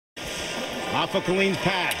Off of Colin's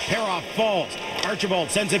pad. Pair-off falls.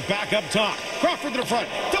 Archibald sends it back up top. Crawford to the front.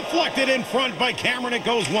 Deflected in front by Cameron. It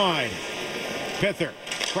goes wide. Pither.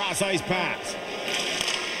 Cross-ice pass.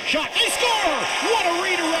 Shot. They score! What a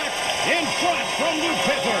redirect in front from Luke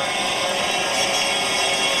Pither.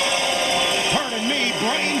 Pardon me,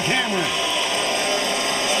 Bryan Cameron.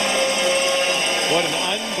 What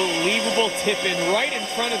an unbelievable tip-in right in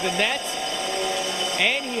front of the net.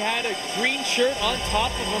 And he had a green shirt on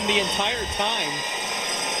top of him the entire time.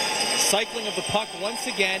 Cycling of the puck once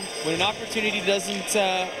again. When an opportunity doesn't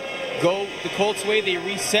go the Colts' way, they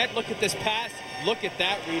reset. Look at this pass. Look at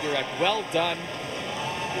that redirect. Well done.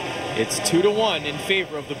 It's 2-1 in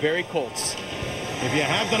favor of the Barrie Colts. If you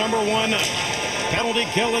have the #1 penalty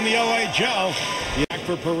kill in the OHL, back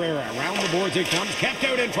for Pereira. Around the boards it comes. Kept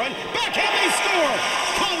out in front. Backhand, they score!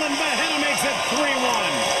 Colin Behenna makes it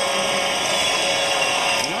 3-1.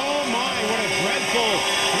 And oh my, what a dreadful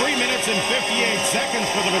 3 minutes and 58 seconds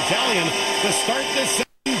for the Battalion to start this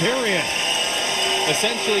second period.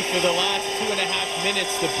 Essentially, for the last 2.5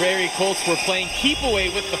 minutes, the Barrie Colts were playing keep away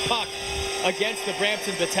with the puck against the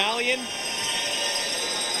Brampton Battalion.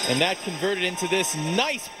 And that converted into this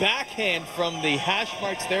nice backhand from the hash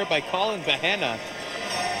marks there by Colin Behenna.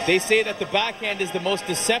 They say that the backhand is the most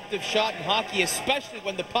deceptive shot in hockey, especially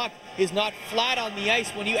when the puck is not flat on the ice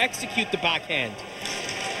when you execute the backhand.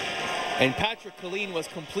 And Patrick Colin was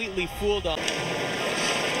completely fooled on.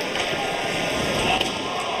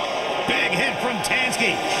 Big hit from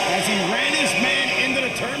Tansky as he ran his man into the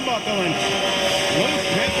turnbuckle, and Luke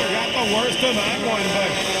Pither got the worst of that one, but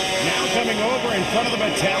now coming over in front of the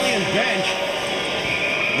Battalion bench,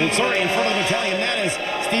 in front of the Battalion net as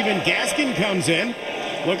Stephen Gaskin comes in,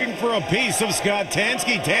 looking for a piece of Scott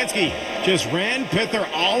Tansky. Tansky just ran Pither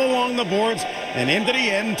all along the boards and into the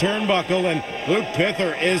end turnbuckle, and Luke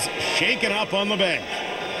Pither is shaken up on the bench.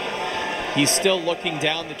 He's still looking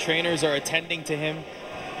down. The trainers are attending to him.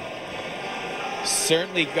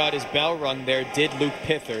 Certainly got his bell rung there, did Luke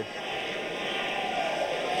Pither.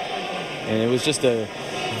 And it was just a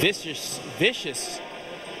vicious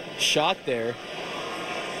shot there.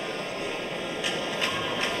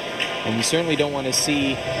 And you certainly don't want to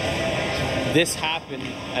see this happen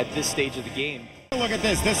at this stage of the game. Look at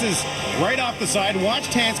this. This is right off the side. Watch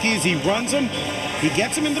Tansky as he runs him. He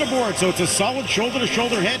gets him into the board, so it's a solid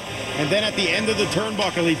shoulder-to-shoulder hit. And then at the end of the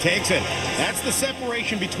turnbuckle, he takes it. That's the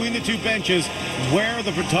separation between the two benches where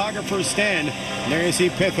the photographers stand. And there you see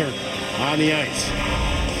Pither on the ice.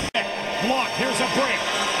 Block. Here's a break.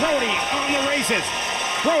 Brodie on the races.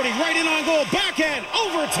 Brodie right in on goal. Backhand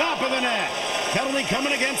over top of the net. Penalty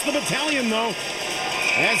coming against the Battalion, though,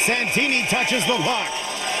 as Santini touches the puck.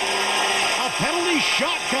 A penalty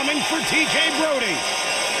shot coming for TJ Brodie.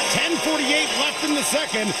 10:48 left in the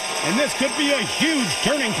second, and this could be a huge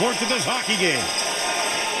turning point to this hockey game.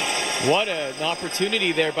 What an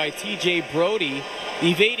opportunity there by TJ Brodie,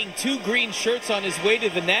 evading two green shirts on his way to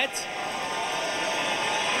the net.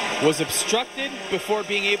 Was obstructed before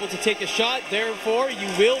being able to take a shot. Therefore, you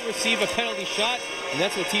will receive a penalty shot, and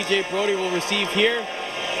that's what TJ Brodie will receive here.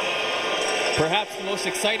 Perhaps the most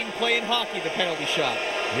exciting play in hockey, the penalty shot.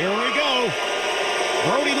 Here we go.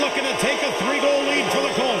 Brodie looking to take a 3-goal lead for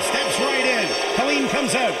the Colts. Steps right in. Colin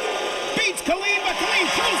comes out. Beats Colin, but Colin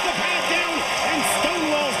throws the pad down and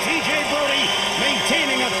stonewalls TJ Brodie,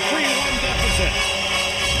 maintaining a 3-1 deficit.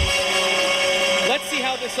 Let's see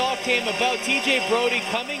how this all came about. TJ Brodie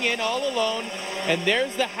coming in all alone, and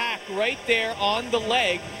there's the hack right there on the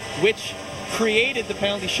leg, which created the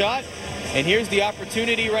penalty shot. And here's the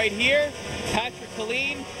opportunity right here. Patrick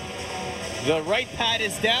Colin, the right pad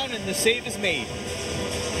is down, and the save is made.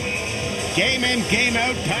 Game in, game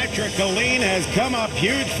out, Patrick Colin has come up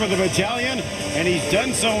huge for the Battalion, and he's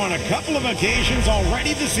done so on a couple of occasions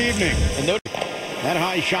already this evening. And that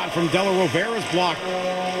high shot from Della Rovere is blocked.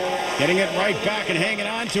 Getting it right back and hanging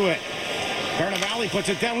on to it. Carnevale puts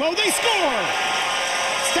it down low. They score!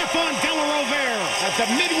 Stefan Della Rovere at the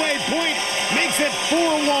midway point makes it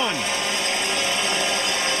 4-1.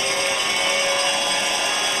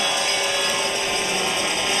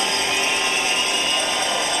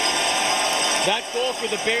 That goal for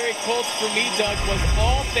the Barrie Colts, for me, Doug, was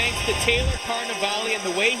all thanks to Taylor Carnevale and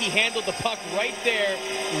the way he handled the puck right there,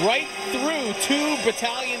 right through two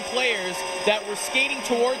Battalion players that were skating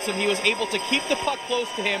towards him. He was able to keep the puck close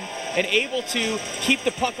to him and able to keep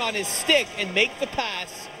the puck on his stick and make the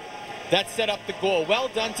pass. That set up the goal. Well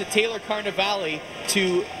done to Taylor Carnevale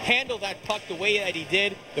to handle that puck the way that he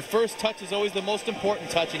did. The first touch is always the most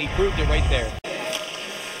important touch, and he proved it right there.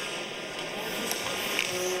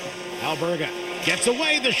 Alberga gets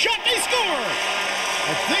away, the shot, they score!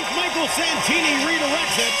 I think Michael Santini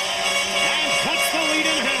redirects it, and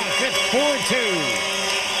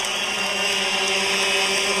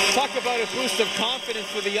a boost of confidence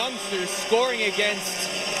for the youngsters, scoring against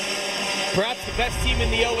perhaps the best team in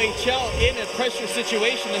the OHL in a pressure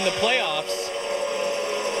situation in the playoffs.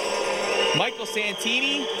 Michael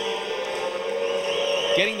Santini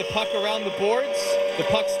getting the puck around the boards. The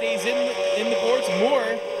puck stays in the boards.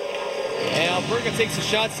 Moore and Alberga takes a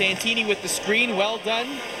shot. Santini with the screen. Well done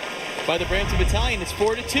by the Brampton Battalion. It's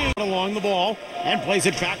 4-2. Along the ball and plays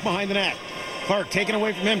it back behind the net. Clark taken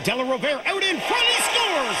away from him. Della Rovere out in front. He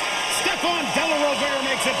scores! Stefan Della Rovere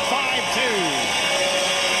makes it 5-2.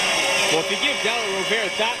 Well, if you give Della Rovere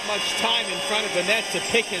that much time in front of the net to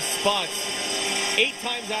pick his spots, 8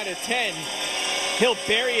 times out of 10, he'll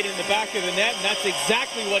bury it in the back of the net, and that's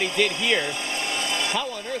exactly what he did here. How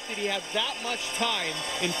on earth did he have that much time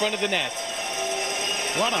in front of the net?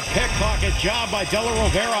 What a pickpocket job by Della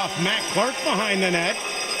Rovere off Matt Clark behind the net,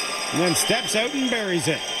 and then steps out and buries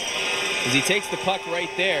it. As he takes the puck right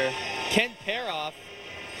there, Kent Paroff,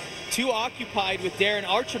 too occupied with Darren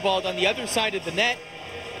Archibald on the other side of the net.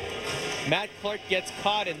 Matt Clark gets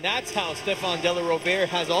caught, and that's how Stefan Della Rovere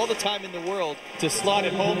has all the time in the world to slot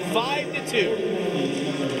it home.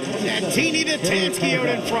 5-2. Santini to Tansky out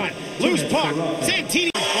in front. Loose puck.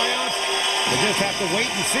 Santini playoffs. They just have to wait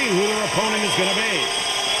and see who their opponent is going to be.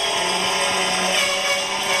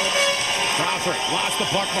 Crawford lost the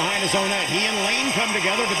puck behind his own net. He and Lane come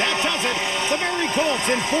together, but that does it. The Barrie Colts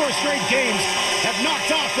in 4 straight games have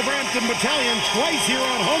knocked off the Brampton Battalion twice here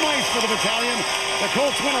on home ice for the Battalion. The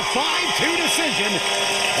Colts win a 5-2 decision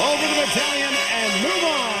over the Battalion and move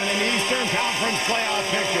on in the Eastern Conference playoff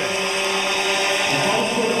picture.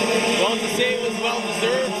 Well, to say it was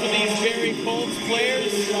well-deserved for these Barrie Colts players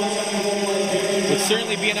would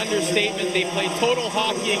certainly be an understatement. They played total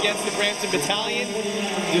hockey against the Brampton Battalion,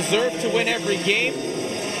 deserved to win every game.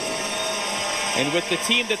 And with the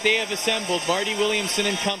team that they have assembled, Marty Williamson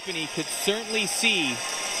and company could certainly see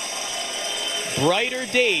brighter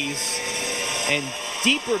days and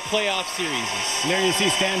deeper playoff series. And there you see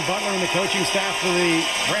Stan Butler and the coaching staff for the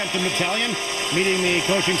Brampton Battalion meeting the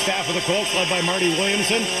coaching staff of the Colts, led by Marty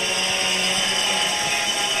Williamson.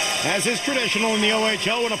 As is traditional in the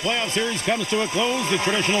OHL, when a playoff series comes to a close, the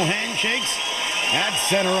traditional handshakes at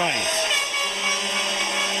center ice.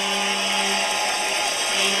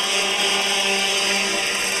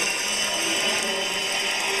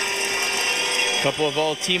 A couple of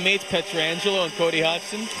old teammates, Pietrangelo and Cody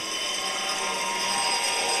Hodgson,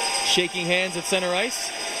 shaking hands at center ice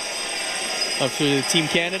up for the Team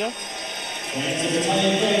Canada.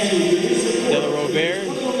 Della Rovere,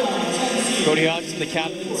 Cody Hodgson, the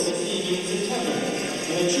captains.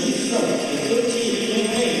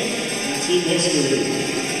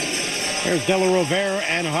 There's Della Rovere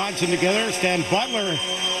and Hodgson together. Stan Butler,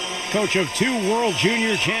 coach of 2 World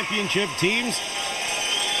Junior Championship teams.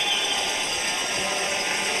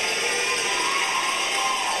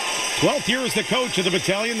 Twelfth year as the coach of the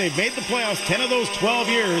Battalion. They've made the playoffs 10 of those 12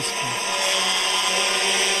 years.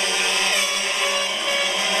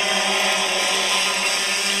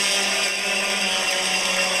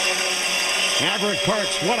 Maverick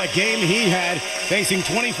Parks, what a game he had, facing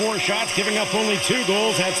 24 shots, giving up only 2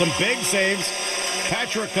 goals, had some big saves.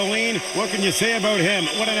 Patrick Colin, what can you say about him?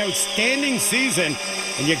 What an outstanding season.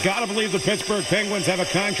 And you got to believe the Pittsburgh Penguins have a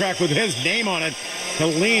contract with his name on it.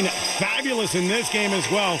 Colin, fabulous in this game as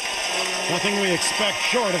well. Nothing we expect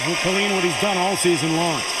short of Colin, what he's done all season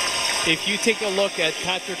long. If you take a look at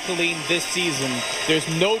Patrick Colin this season, there's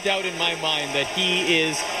no doubt in my mind that he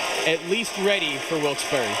is at least ready for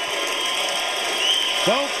Wilkes-Barre.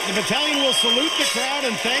 So, the Battalion will salute the crowd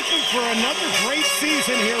and thank them for another great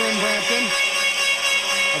season here in Brampton.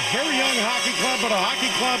 A very young hockey club, but a hockey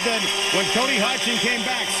club that, when Cody Hodgson came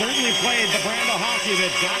back, certainly played the brand of hockey that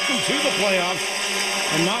got them to the playoffs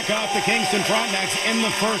and knock off the Kingston Frontenacs in the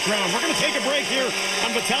first round. We're going to take a break here on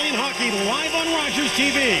Battalion Hockey live on Rogers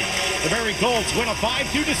TV. The Barrie Colts win a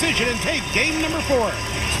 5-2 decision and take game number 4.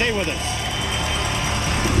 Stay with us.